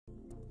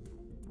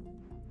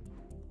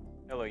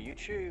Hello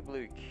YouTube,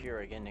 Luke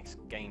here again, next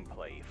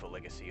gameplay for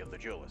Legacy of the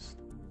Duelist.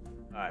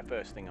 Alright,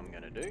 first thing I'm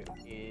going to do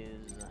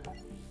is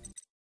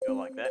go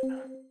like that.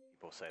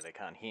 People say they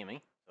can't hear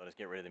me, so I'll just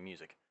get rid of the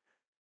music.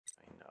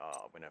 And,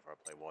 whenever I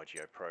play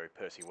YGO Pro,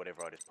 Percy,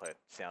 whatever, I just play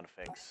sound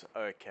effects.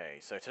 Okay,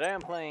 so today I'm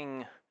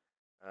playing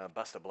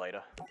Buster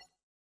Blader.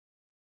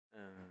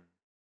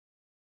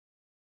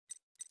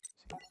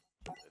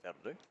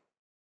 That'll do.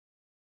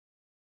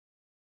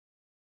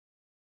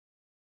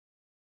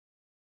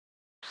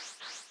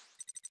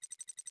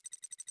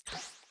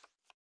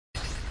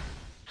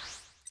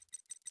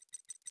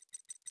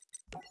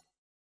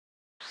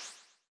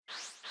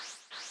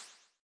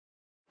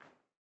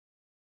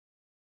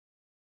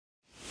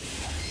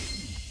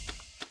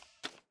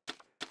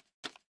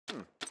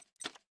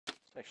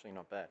 It's actually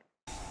not bad.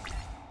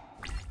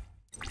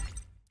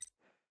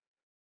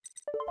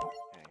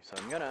 Okay, so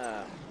I'm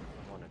gonna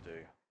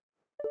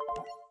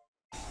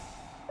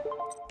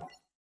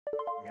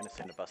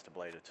send a Buster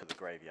Blader to the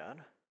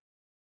graveyard.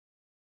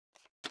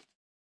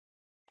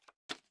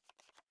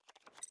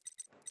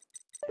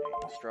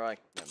 Okay,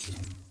 strike them.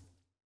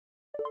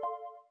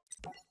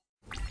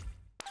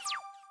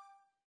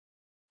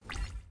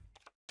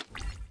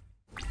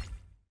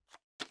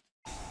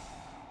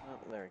 Oh,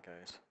 there it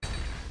goes.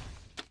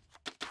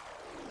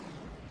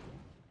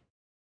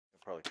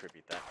 I'll probably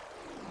tribute that.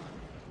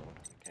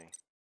 Okay.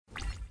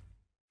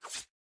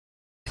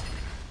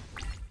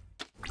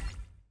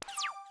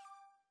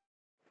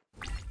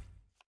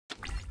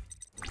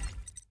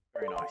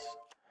 Very nice.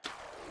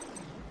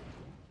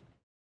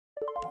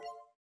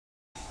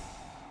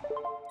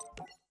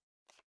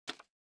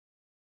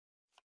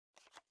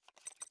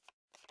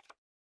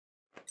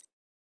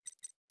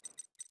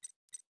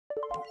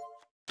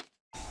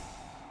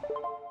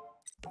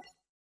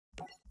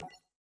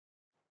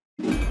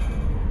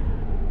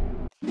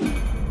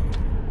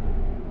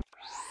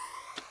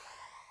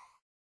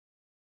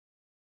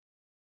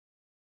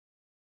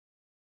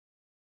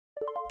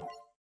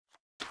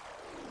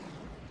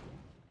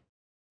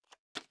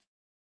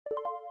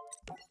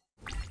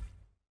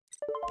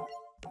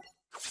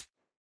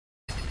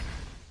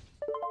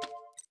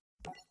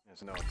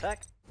 There's no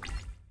attack.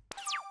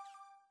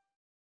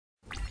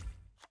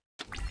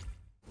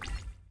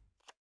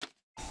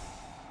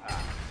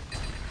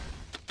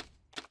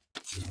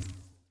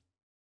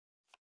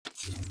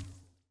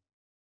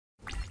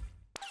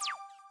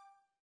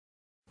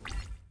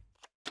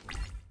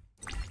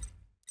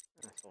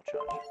 Full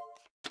charge.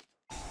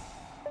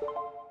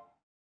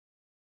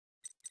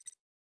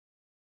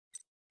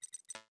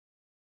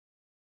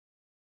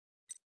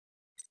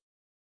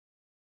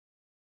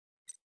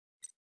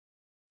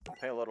 I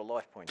pay a lot of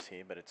life points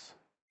here, but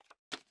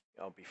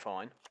I'll be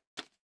fine.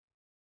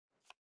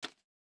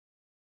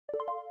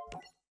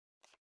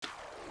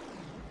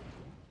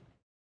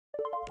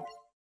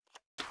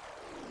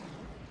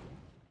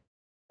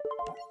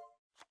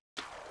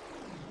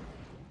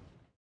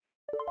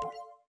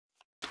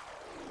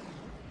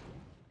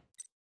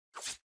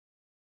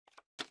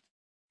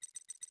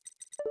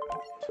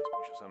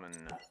 Special summon.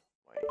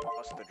 Wait,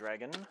 bust the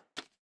dragon.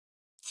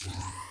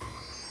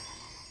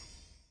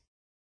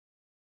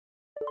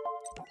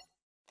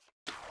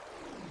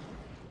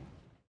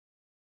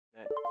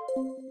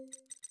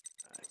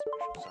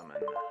 Special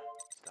summon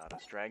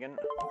Stardust Dragon.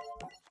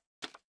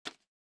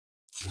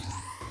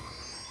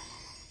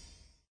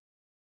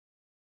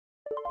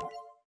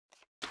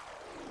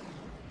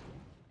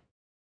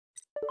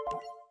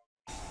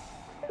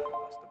 Bring out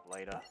Buster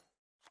Blader.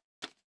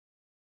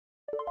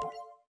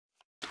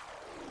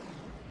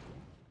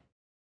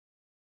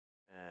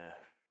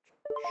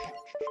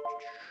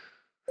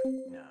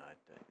 No, I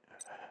don't know.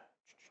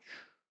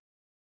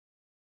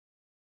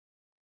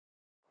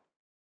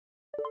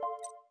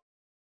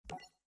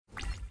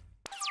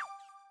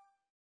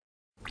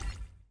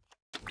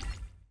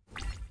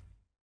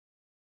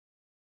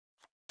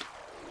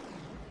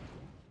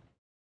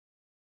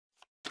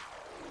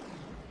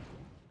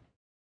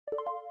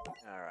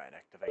 Alright,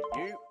 activate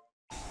you.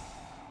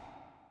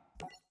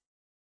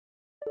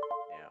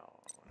 Now,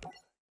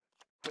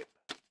 whip.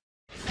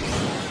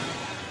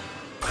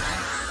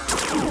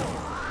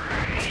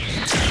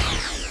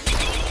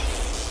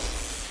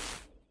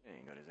 Yeah,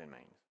 he got his end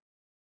mains.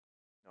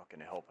 Not going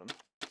to help him.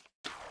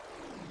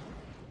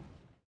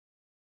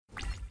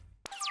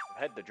 I've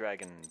had the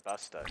Dragon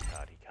Buster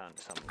card, he can't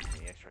summon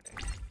the extra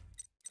deck.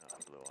 Oh,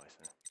 blue eyes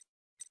then.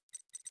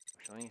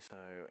 Actually, so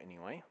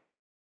anyway.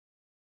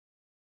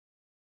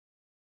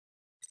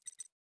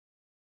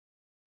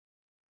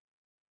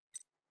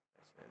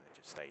 It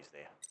just stays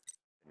there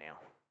for now.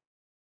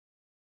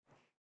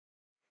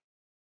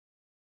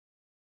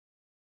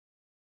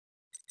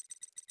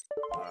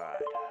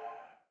 Alright.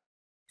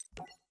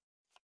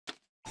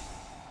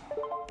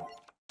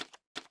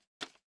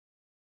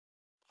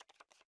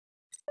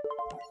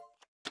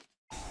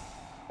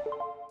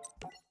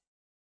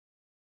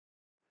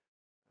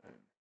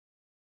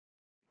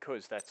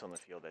 Because that's on the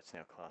field, that's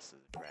now classed as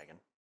a dragon.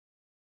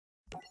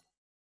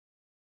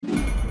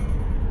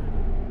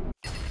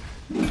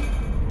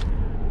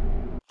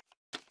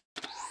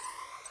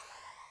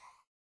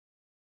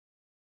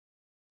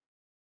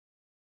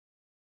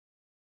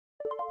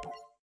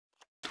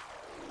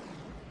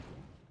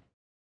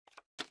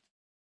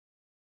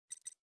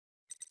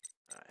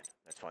 Alright,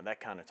 that's fine. That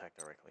can't attack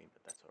directly,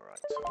 but that's alright.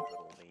 So I've got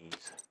all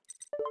these.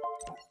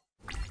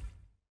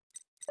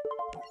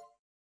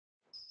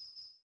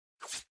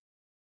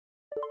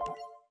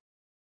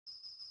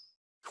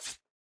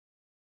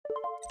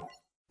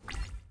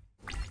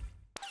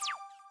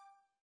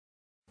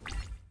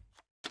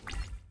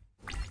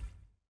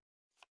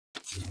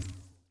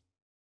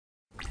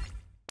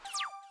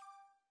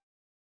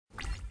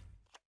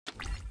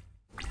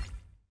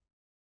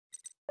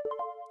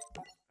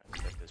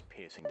 So that does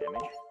piercing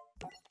damage.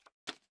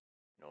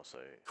 And also,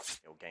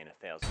 it'll gain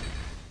 1,000.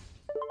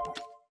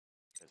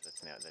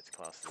 Because that's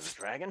classed as a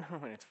dragon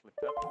when it's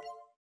flipped up.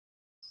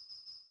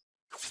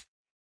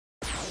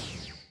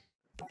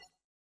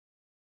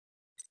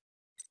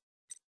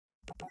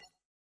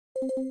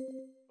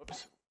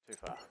 Oops, too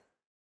far.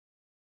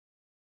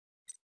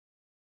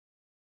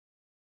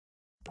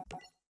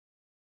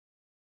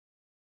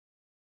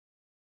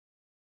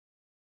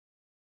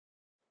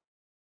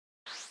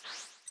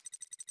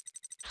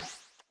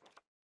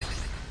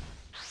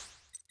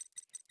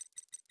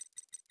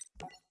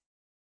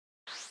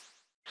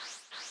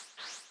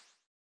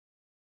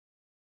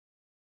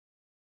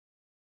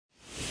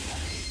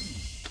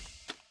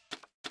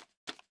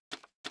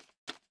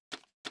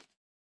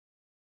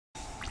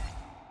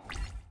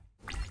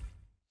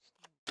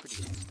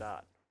 Pretty good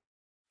start.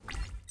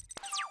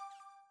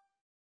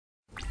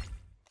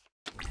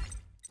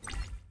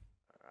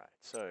 Alright,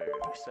 so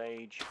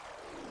Sage.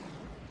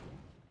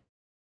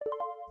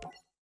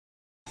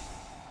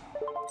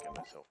 Get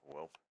myself a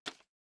whelp.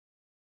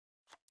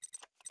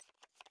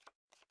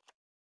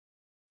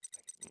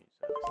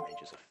 I can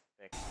use Sage's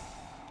effect.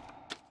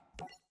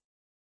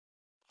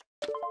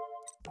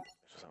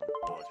 Special summon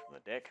bullets from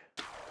the deck.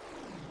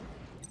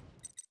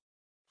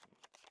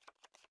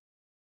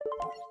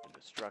 Use the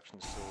destruction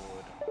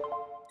sword.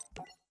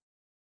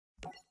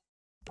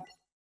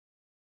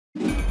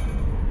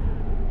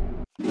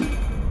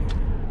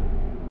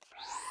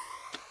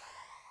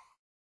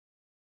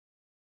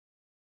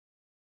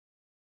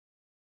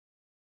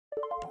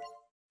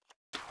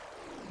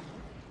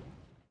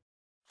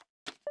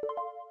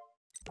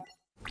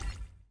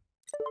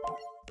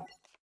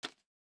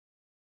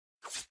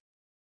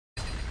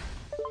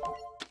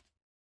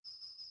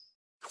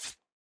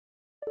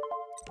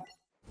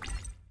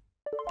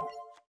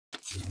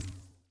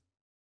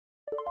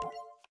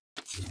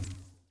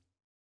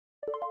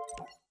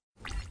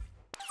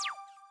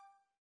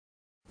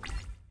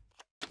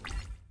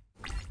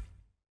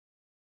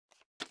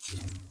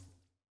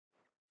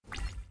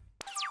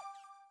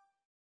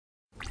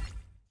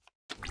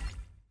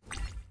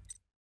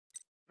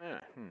 Look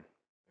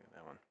at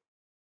that one.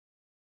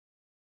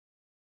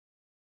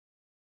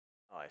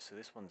 Alright, so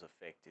this one's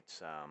effect, it's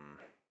to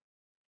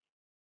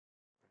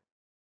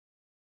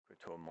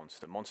a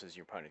monster. Monsters in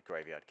your opponent's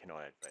graveyard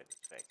cannot activate its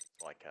effect.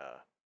 It's like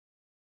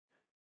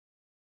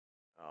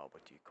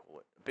what do you call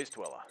it? Abyss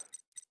Dweller.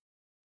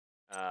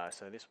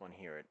 So this one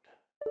here,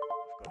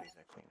 I've got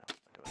exactly enough to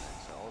do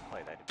that. So I'll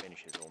play that. It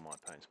banishes all my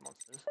opponent's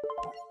monsters.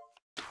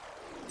 I've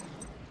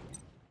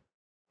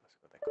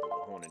got that called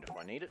the Horned if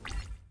I need it.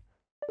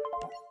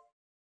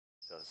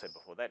 So as I said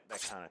before, that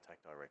can't attack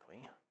directly.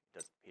 It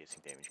does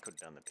piercing damage. Could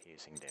have done the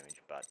piercing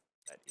damage, but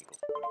that equals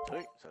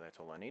 42, so that's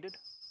all I needed.